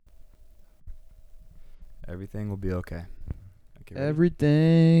Everything will be okay. Okay, ready?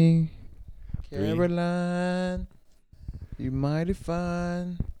 Everything, Three. Caroline, you mighty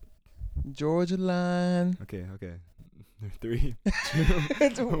fine, Georgia line. Okay. 3,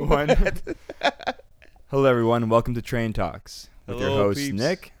 2, 1. Hello, everyone. Welcome to Train Talks with your Hello, host, peeps.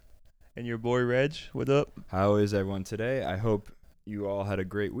 Nick. And your boy Reg, what up? How is everyone today? I hope you all had a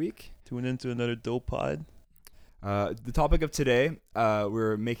great week. Tune into another dope pod. The topic of today,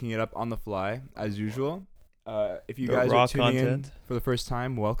 we're making it up on the fly, as usual. If you The guys raw are tuning content. in for the first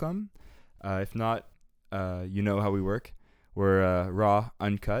time, welcome. If not, you know how we work. We're raw,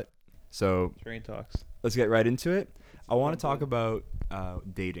 uncut. So Train talks. let's get right into it. I want fun to talk pod.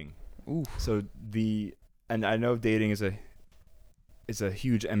 about dating. Ooh. So and I know dating is a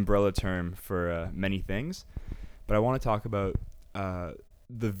huge umbrella term for many things, but I want to talk about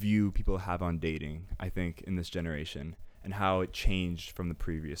the view people have on dating, I think, in this generation and how it changed from the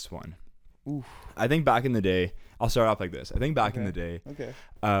previous one. Oof. I think back in the day, I'll start off like this. I think back in the day, Okay.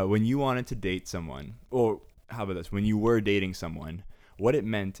 when you wanted to date someone, or how about this, when you were dating someone, what it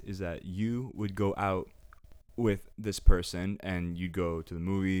meant is that you would go out with this person and you'd go to the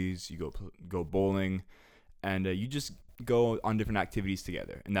movies, you go bowling, and you just go on different activities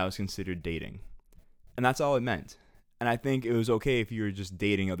together, and that was considered dating. And that's all it meant. And I think it was okay if you were just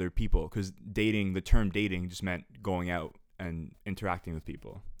dating other people, because the term dating just meant going out and interacting with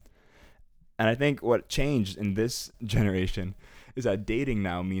people. And I think what changed in this generation is that dating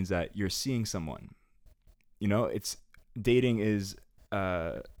now means that you're seeing someone. You know, dating is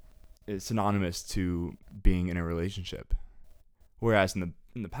synonymous to being in a relationship, whereas in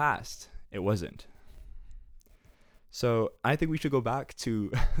the past it wasn't. So I think we should go back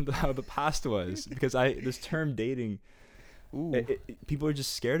to how the past was, because this term dating, Ooh. people are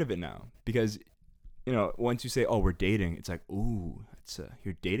just scared of it now, because once you say, "Oh, we're dating," it's like, "Ooh,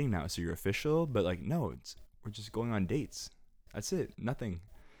 you're dating now, so you're official." But like, no, we're just going on dates. That's it, nothing.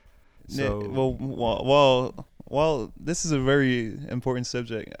 So Well, this is a very important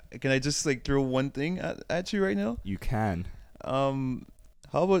subject. Can I just throw one thing at you right now? you can. How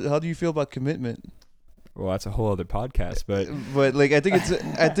do you feel about commitment? Well, that's a whole other podcast, but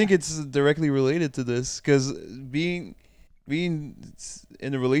I think it's directly related to this, because being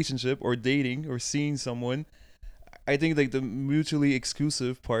in a relationship or dating or seeing someone, I think the mutually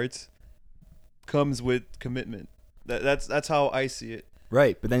exclusive part comes with commitment. That's how I see it.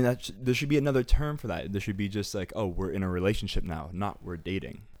 right. But then there should be another term for that. There should be just like, "Oh, we're in a relationship now," not "we're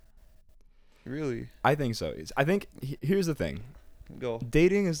dating." Really, I think so. Here's the thing. go.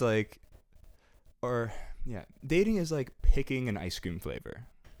 Dating is like, dating is like picking an ice cream flavor.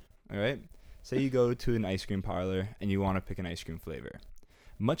 All right? Say you go to an ice cream parlor and you want to pick an ice cream flavor.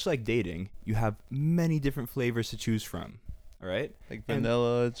 Much like dating, you have many different flavors to choose from. All right? Like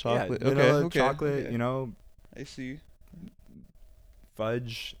vanilla, chocolate. Yeah, vanilla, okay. chocolate, Okay. I see.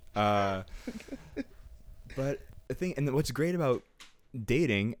 fudge. But the thing, and what's great about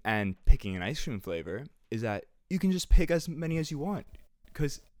dating and picking an ice cream flavor is that you can just pick as many as you want,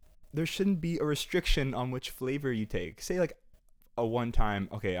 because there shouldn't be a restriction on which flavor you take. Say like a one time,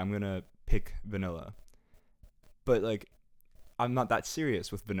 okay, I'm gonna pick vanilla, but like I'm not that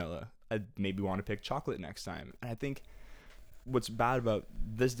serious with vanilla. I maybe want to pick chocolate next time. And I think what's bad about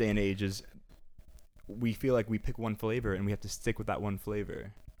this day and age is we feel like we pick one flavor and we have to stick with that one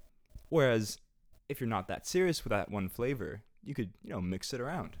flavor. Whereas if you're not that serious with that one flavor, you could, mix it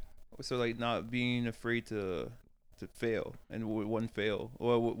around. So not being afraid to fail, and with one fail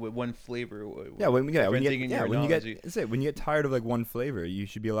or with one flavor. When you renting in your analogy. get tired of like one flavor, you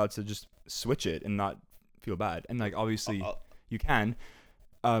should be allowed to just switch it and not feel bad. And like obviously you can,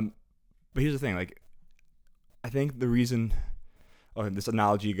 but here's the thing. Like, I think the reason. Oh, this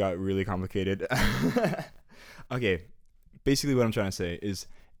analogy got really complicated. Okay, basically what I'm trying to say is,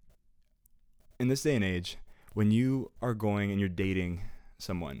 in this day and age, when you are going and you're dating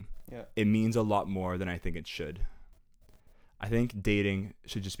someone, it means a lot more than I think it should. I think dating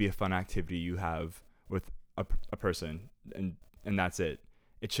should just be a fun activity you have with a person, and that's it.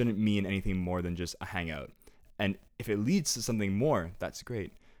 It shouldn't mean anything more than just a hangout. And if it leads to something more, that's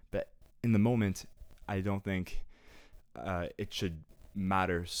great. But in the moment, I don't think it should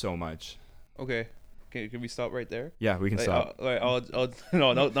matter so much. Okay. Can we stop right there? Yeah, we can stop. I'll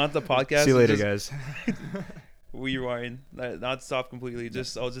no, not the podcast. See you later, guys. We rewind. Not stop completely.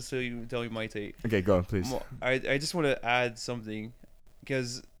 I'll just tell you my take. Okay, go on, please. I just want to add something,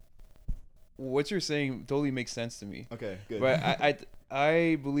 because what you're saying totally makes sense to me. Okay, good. But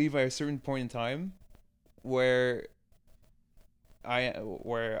I believe at a certain point in time where I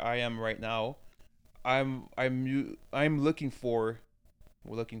am right now, I'm looking for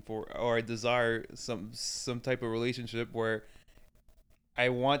looking for, or I desire some type of relationship where I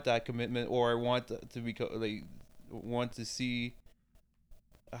want that commitment, or I want to become like want to see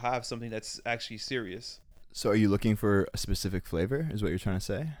have something that's actually serious. So are you looking for a specific flavor? Is what you're trying to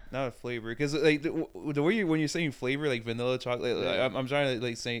say? Not a flavor, because like the way when you're saying flavor, like vanilla chocolate, like, Yeah. I'm trying to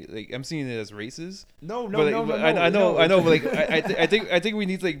like say, like I'm seeing it as races. No, But, like, but I know, but like I think we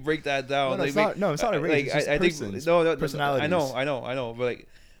need to like break that down. No, like, it's not. No, it's not a race. Like It's just I think persons, no, personalities. I know, but like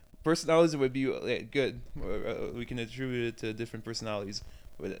personalities would be good. We can attribute it to different personalities,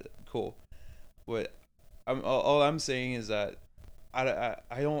 but cool. But all I'm saying is that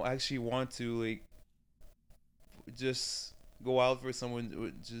I don't actually want to like just go out for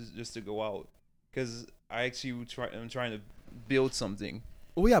someone just to go out, because I'm trying to build something.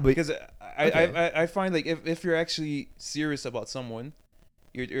 Well, yeah, but Because okay. I find like if you're actually serious about someone,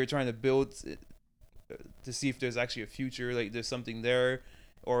 you're trying to build it, to see if there's actually a future, like there's something there,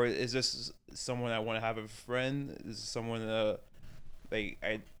 or is this someone I want to have a friend? Is this someone like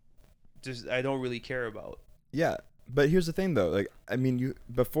I don't really care about. yeah, but here's the thing though. Like, I mean, you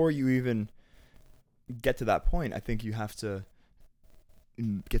before you even get to that point, I think you have to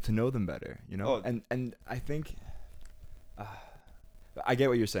get to know them better. You know, Oh. and I think I get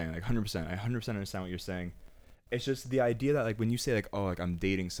what you're saying. Like 100%. I 100% understand what you're saying. It's just the idea that like when you say like, oh, like I'm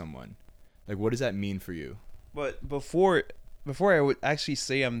dating someone, like what does that mean for you? But before I would actually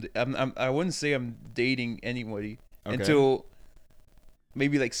say I wouldn't say I'm dating anybody Okay. until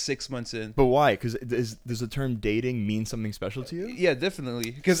maybe like 6 months in. But why? Because does the term dating mean something special to you? Yeah,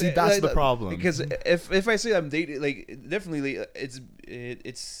 definitely. Because See, that's the problem. Because if I say I'm dating, like definitely,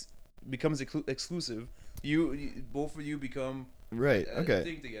 it's becomes exclusive. You both of you become Right. a Okay.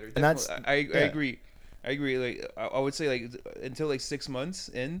 thing together. And that's- I yeah. agree. I agree. Like I would say like until like 6 months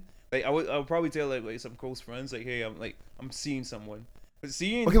in, like I would probably tell like some close friends like, hey, I'm seeing someone. But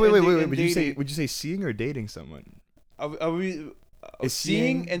seeing Okay. Wait. and Would you dating, say seeing or dating someone? I'll be Is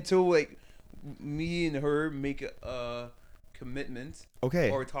seeing seeing- until like me and her make a commitment.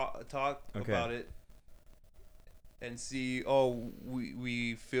 Okay. Or talk Okay. about it and see, oh,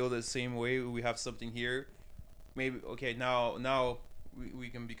 we feel the same way, we have something here, maybe okay, now we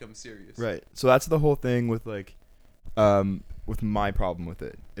can become serious. Right. So that's the whole thing with like, with my problem with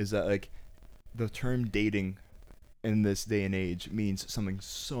it is that like, the term dating in this day and age means something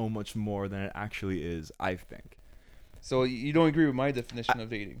so much more than it actually is. I think. So you don't agree with my definition of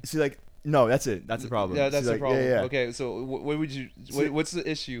dating? See, like, no, that's it. That's the problem. Yeah, that's See, the like, problem. Yeah. Okay, so what would you See- what's the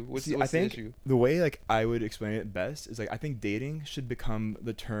issue? What's See, the I think issue? the way like I would explain it best is like I think dating should become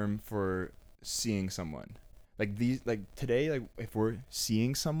the term for seeing someone. Like these, like today, like if we're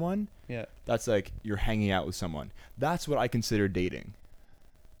seeing someone, Yeah. that's like you're hanging out with someone. That's what I consider dating,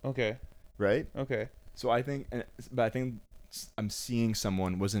 Okay. right? Okay. So I think, but I think I'm seeing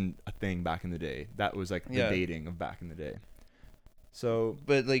someone wasn't a thing back in the day. That was like the Yeah. dating of back in the day. So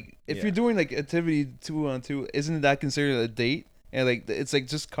But like if Yeah. you're doing like activity 2-on-2, isn't that considered a date? And like it's like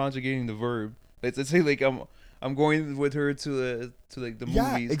just conjugating the verb. Let's say like I'm going with her to like the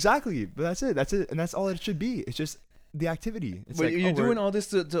yeah, movies. exactly. But that's it. That's it, and that's all it should be. It's just the activity. It's But like, you're oh, doing all this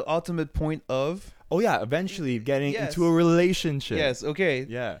to the ultimate point of oh yeah, eventually getting Yes. into a relationship. yes, okay.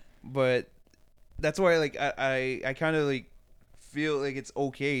 Yeah. But that's why like I kind of like feel like it's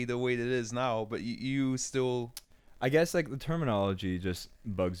okay the way that it is now. But you still I guess like the terminology just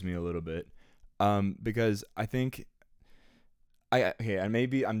bugs me a little bit, because I think okay, and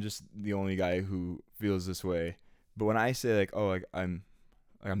maybe I'm just the only guy who feels this way, but when I say like, oh, like I'm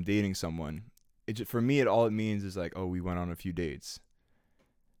dating someone, for me all it means is like, oh, we went on a few dates,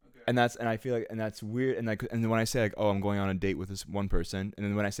 and I feel like, and that's weird, and like, and then when I say like, oh, I'm going on a date with this one person, and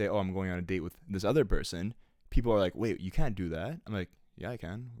then when I say, oh, I'm going on a date with this other person, people are like, wait, you can't do that. I'm like, yeah, I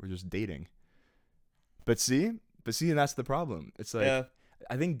can. We're just dating. But see, and that's the problem. It's like, yeah.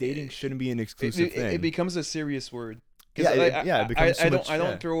 I think dating shouldn't be an exclusive thing. It becomes a serious word. 'Cause, Yeah, like, it becomes so I don't much- I don't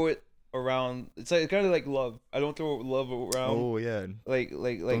yeah. throw it around. It's like kind of like love. I don't throw love around. Oh yeah, Like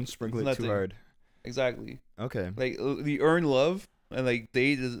don't sprinkle it nothing. too hard. Exactly. Okay. Like the earn love and like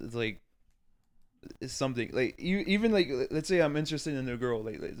date is like is something like you even like let's say I'm interested in a girl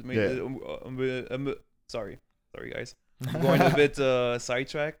like maybe Yeah. I'm sorry guys, I'm going a bit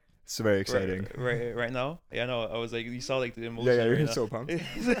sidetrack It's very exciting. right now. Yeah, no, I was like you saw like the emotion. Yeah, right you're now. so pumped.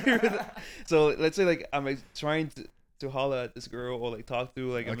 So let's say like I'm like trying to holler at this girl or like talk to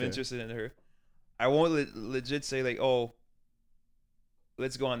like I'm Okay. interested in her. I won't legit say like, oh,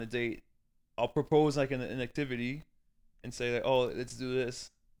 let's go on a date. I'll propose like an activity and say like, oh, let's do this.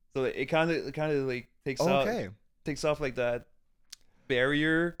 So it kind of like takes Okay. off like that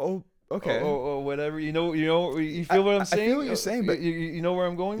barrier. Oh, okay. Or whatever. You feel what I'm saying? I feel what you're saying, but you know where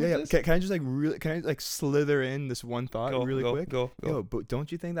I'm going with this? Can I just like really? Can I like slither in this one thought really quick? Go. Yo, but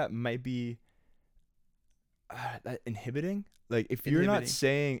don't you think that might be that inhibiting? Like if you're not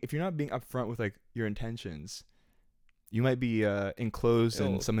being upfront with like your intentions, you might be enclosed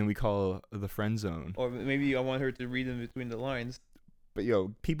in something we call the friend zone. Or maybe I want her to read in between the lines. But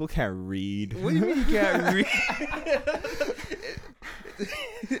yo, people can't read. What do you mean you can't read?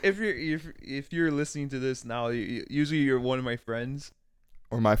 if you're listening to this now, usually you're one of my friends,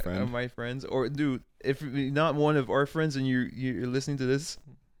 or my friend, or dude, if you're not one of our friends and you're listening to this,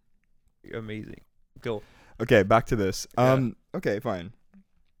 you're amazing. Go. Okay, back to this. Yeah. Okay, fine.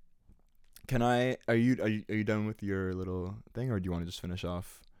 Can I? Are you done with your little thing, or do you want to just finish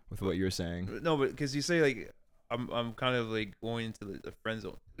off with what you were saying? No, but because you say like I'm kind of like going into the friend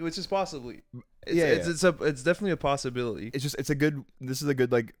zone, which is possibly. It's definitely a possibility. This is a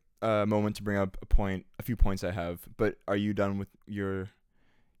good like moment to bring up a few points I have. But are you done with your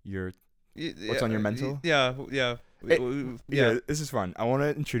what's on your mental? Yeah. This is fun. I want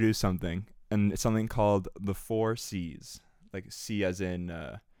to introduce something, and it's something called the 4 C's. Like C as in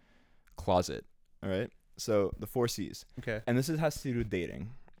closet. All right. So the 4 C's. Okay. And this has to do with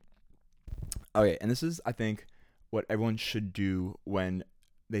dating. Okay, and this is, I think, what everyone should do when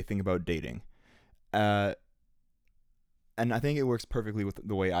they think about dating. And I think it works perfectly with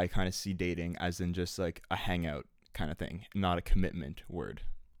the way I kind of see dating, as in just like a hangout kind of thing, not a commitment word.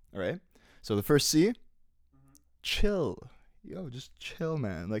 All right? So the first C, chill. Yo, just chill,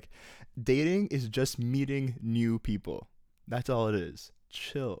 man. Like, dating is just meeting new people. That's all it is.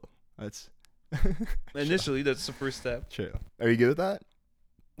 Chill. That's... Initially, that's the first step. Chill. Are you good with that?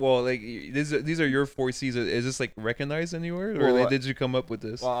 Well, like these are your 4 C's. Is this like recognized anywhere, or like, did you come up with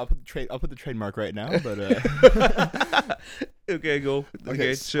this? Well, I'll put the trademark right now. But okay, go.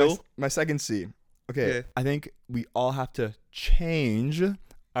 Okay, chill. My second C. Okay, yeah. I think we all have to change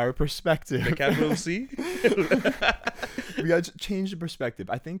our perspective. The capital C. We got to change the perspective.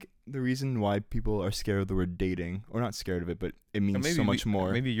 I think the reason why people are scared of the word dating, or not scared of it, but it means so much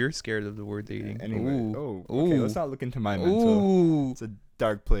more. Maybe you're scared of the word dating. Anyway. Ooh. Okay, let's not look into my mental. It's a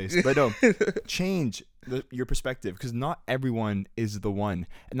dark place. But no, change your perspective, because not everyone is the one.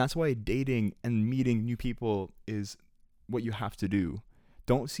 And that's why dating and meeting new people is what you have to do.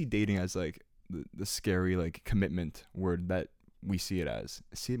 Don't see dating as like the scary like commitment word that we see it as.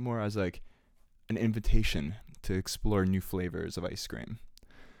 See it more as like an invitation to explore new flavors of ice cream.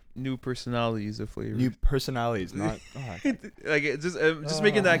 New personalities of flavors. New personalities, not... like, just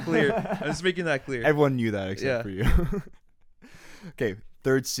making that clear. I'm just making that clear. Everyone knew that except for you. Okay,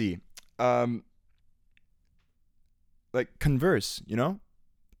 third C. Like, converse, you know?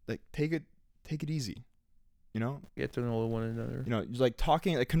 Like, take it easy, you know? Get to know one another. You know, just like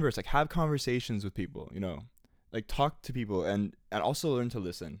talking, like converse, like have conversations with people, you know? Like, talk to people and also learn to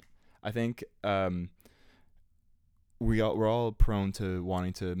listen. I think we're all prone to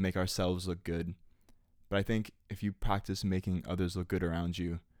wanting to make ourselves look good, but I think if you practice making others look good around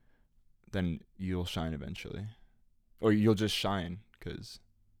you, then you'll shine eventually, or you'll just shine, because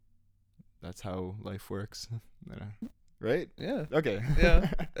that's how life works. Right? Yeah. Okay.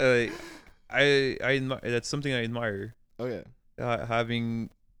 Yeah. I that's something I admire. Oh yeah. Having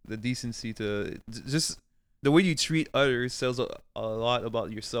the decency to just the way you treat others tells a lot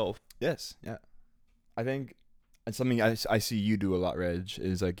about yourself. Yes. Yeah. I think it's something I see you do a lot, Reg,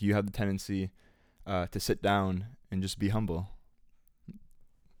 is like you have the tendency to sit down and just be humble.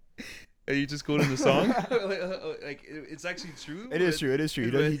 Are you just quoting the song? Like it's actually true. It is true.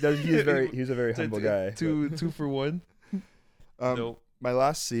 He's a very humble guy. Two for one. Nope. My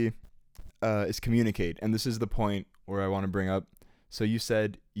last C is communicate, and this is the point where I want to bring up. So you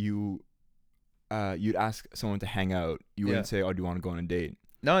said you'd ask someone to hang out. You wouldn't say, "Oh, do you want to go on a date?"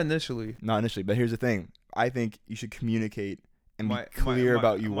 Not initially. But here's the thing. I think you should communicate and be clear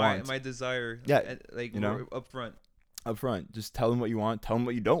about what you want. My desire. Yeah. Like, you know, up front. Up front. Just tell them what you want. Tell them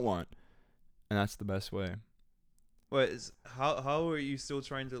what you don't want. And that's the best way. But how are you still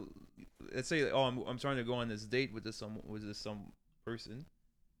trying to, let's say, I'm trying to go on this date with this some person,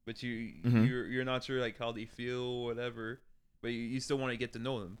 but you're not sure like how they feel or whatever, but you still want to get to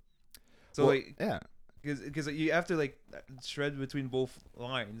know them. So because you have to like shred between both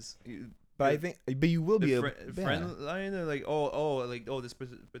lines. But you will be friend line and like there's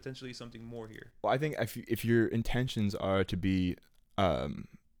potentially something more here. Well, I think if your intentions are to be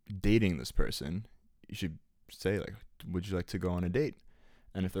dating this person, you should say like, would you like to go on a date?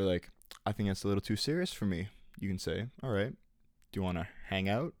 And if they're like, I think that's a little too serious for me, you can say, all right, do you want to hang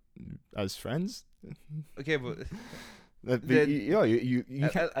out as friends? Okay, but You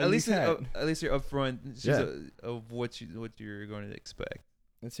can't, at least can't. at least you're upfront of what you're going to expect.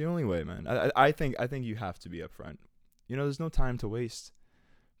 That's the only way, man. I think you have to be upfront. There's no time to waste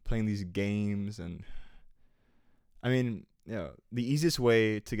playing these games, and I mean, the easiest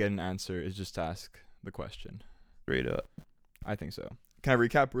way to get an answer is just to ask the question. Straight up. I think so. Can I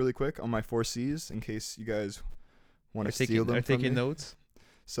recap really quick on my 4 C's in case you guys want to steal them? Are taking notes?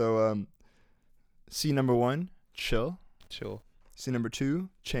 So, C number 1, chill. Chill. C number 2,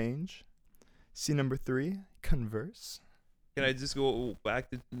 change. C number 3, converse. Can I just go back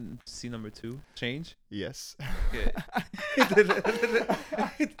to C number 2? Change? Yes. Okay.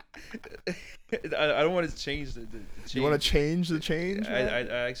 I don't want to change the change. You want to change the change? I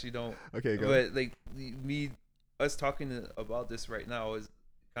actually don't. Okay, go. But like us talking about this right now is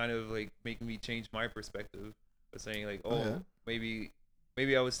kind of like making me change my perspective. By saying like, maybe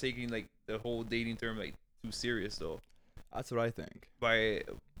I was taking like the whole dating term like too serious though. That's what I think. By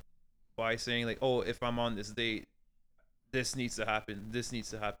saying like, if I'm on this date, this needs to happen, this needs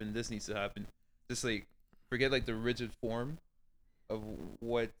to happen, this needs to happen. Just like forget like the rigid form of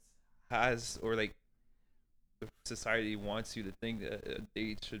what has or like the society wants you to think that a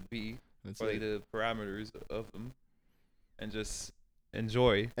date should be, or like the parameters of them, and just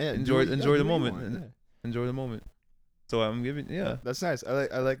enjoy the moment. Enjoy the moment. So I'm giving That's nice.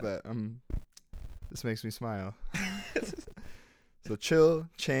 I like that. This makes me smile. So chill,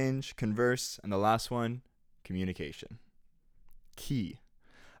 change, converse, and the last one, communication. Key.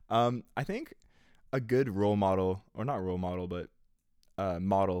 I think a good role model, or not role model, but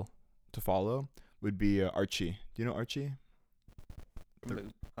model to follow would be Archie. Do you know Archie? The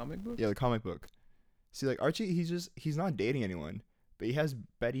comic book? Yeah, the comic book. See, like Archie, he's not dating anyone, but he has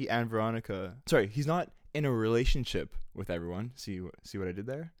Betty and Veronica. Sorry, he's not in a relationship with everyone. See what I did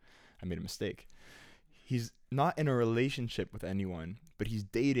there? I made a mistake. He's not in a relationship with anyone, but he's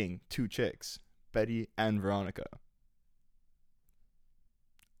dating 2 chicks, Betty and Veronica.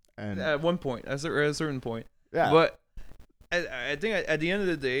 And at one point, at a certain point. Yeah. But I think at the end of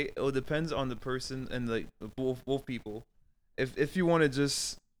the day, it depends on the person and like both people. If you want to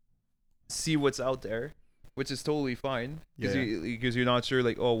just see what's out there, which is totally fine, because you're not sure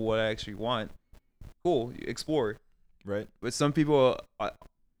like what I actually want. Cool, you explore. Right. But some people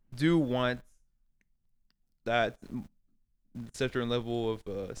do want that certain level of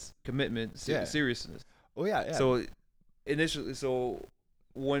commitment, seriousness. Oh yeah. So initially,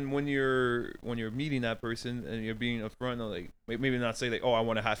 when you're meeting that person and you're being upfront, like maybe not say like, I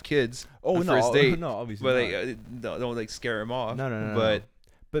want to have kids. First date. No, obviously. But like, don't like scare them off. No.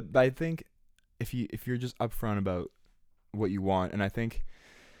 But I think if you're just upfront about what you want, and I think,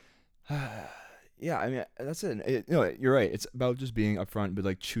 I mean that's it. You're right. It's about just being upfront, but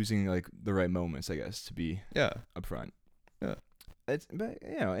like choosing like the right moments, I guess, to be upfront. Yeah.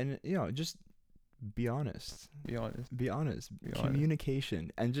 Just be honest. Be honest. Be honest.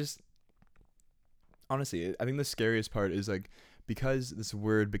 Communication. And just honestly, I think the scariest part is like because this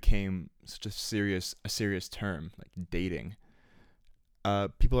word became such a serious term, like dating.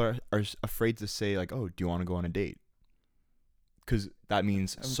 People are afraid to say like, do you want to go on a date? Because that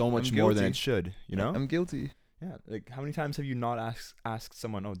means so much more than it should, you know? I'm guilty. Yeah. Like how many times have you not asked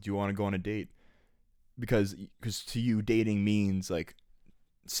someone, do you want to go on a date? Because to you dating means like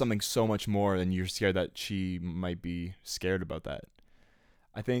something so much more than you're scared that she might be scared about that.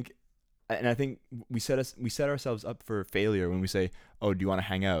 I think we set ourselves up for failure when we say, do you want to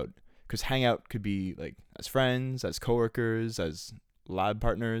hang out? Because hang out could be like as friends, as coworkers, as lab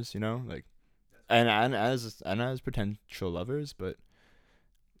partners, like, and as potential lovers. But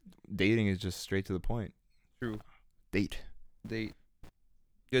dating is just straight to the point. True. Date.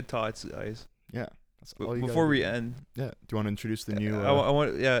 Good thoughts, guys. Yeah. Before we end, do you want to introduce the new? I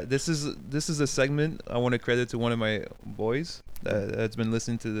want. This is a segment I want to credit to one of my boys that's been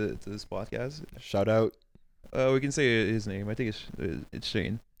listening to this podcast. Shout out. We can say his name. I think it's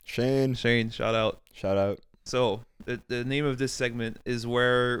Shane. Shane, shout out. So the name of this segment is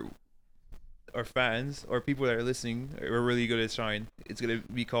where our fans or people that are listening are really good at shine. It's gonna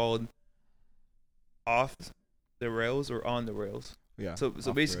be called Off the Rails or On the Rails. Yeah. So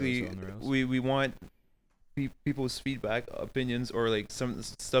basically, we want people's feedback, opinions, or like some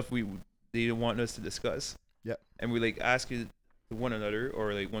stuff they want us to discuss. Yeah. And we like ask it to one another,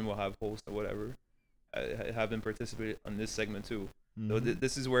 or like when we'll have hosts or whatever, have them participate on this segment too. Mm-hmm. So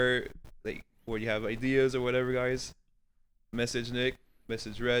this is where like where you have ideas or whatever, guys. Message Nick,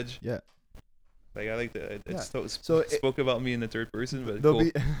 message Reg. Yeah. Like I like that. Spoke about me in the third person, but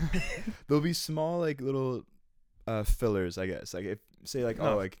there'll be small like little fillers, I guess. Like if say like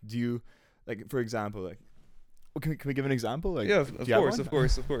like do you like for example like Can we give an example? Like, Yeah, do of you have course, one? of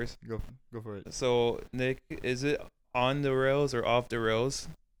course, of course. Go for it. So, Nick, is it on the rails or off the rails?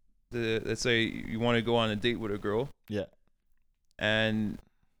 Let's say you want to go on a date with a girl, Yeah. and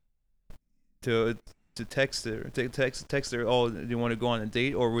to text her, text her. Oh, do you want to go on a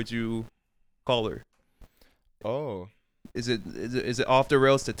date, or would you call her? Oh. Is it off the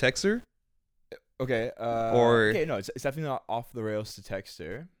rails to text her? Okay. Or okay, no, it's definitely not off the rails to text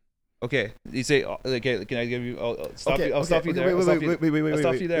her. okay, you say okay. Can I give you? I'll stop Okay, you. I'll stop you there. I'll stop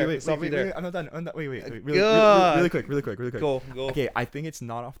you there. I'm not done. Wait. God. Really quick. Go. Okay, I think it's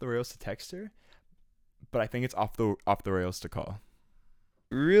not off the rails to text her, but I think it's off the rails to call.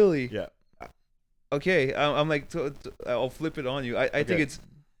 Really? Yeah. Okay, I'm like, I'll flip it on you. I think it's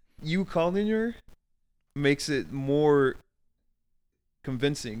you calling her makes it more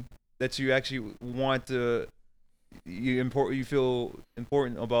convincing that you actually want to. You feel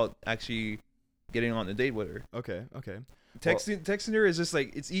important about actually getting on a date with her. Okay. Texting her is just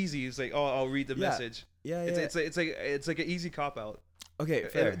like it's easy. It's like, oh, I'll read the message. Yeah. It's like an easy cop out. Okay,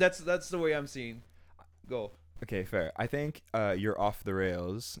 fair. That's the way I'm seeing. Go. Okay, fair. I think you're off the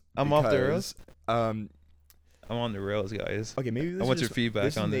rails. I'm off the rails. I'm on the rails, guys. Okay, maybe I want your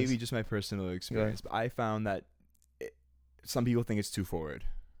feedback on this. Maybe just my personal experience, but I found that some people think it's too forward.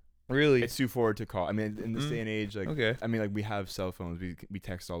 Really? It's too forward to call. I mean, in this day and age, like, okay. I mean, like, we have cell phones. We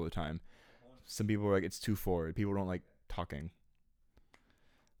text all the time. Some people are like, it's too forward. People don't like talking.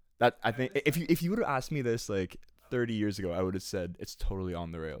 That I think if you would have asked me this like 30 years ago, I would have said it's totally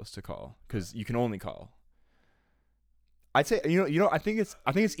on the rails to call because you can only call. I'd say you know I think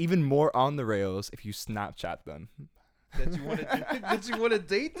it's even more on the rails if you Snapchat them. That you want to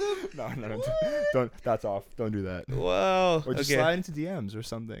date them? No. Don't. That's off. Don't do that. Wow. Or just slide into DMs or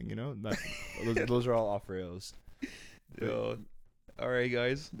something. You know, those are all off rails. Yo. All right,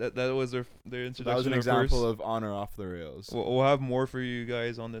 guys. That was their introduction. That was an example of on or off the rails. We'll have more for you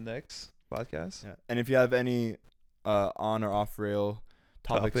guys on the next podcast. Yeah. And if you have any on or off rail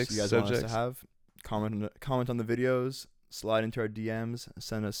topics you guys want us to have, comment on the videos. Slide into our DMs.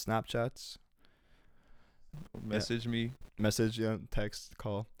 Send us Snapchats. Message me. Message, text,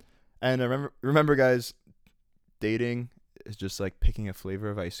 call. And remember, guys, dating is just like picking a flavor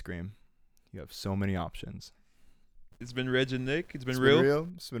of ice cream. You have so many options. It's been Reg and Nick. It's been real.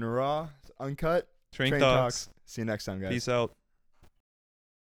 It's been raw. It's uncut. Train Talks. See you next time, guys. Peace out.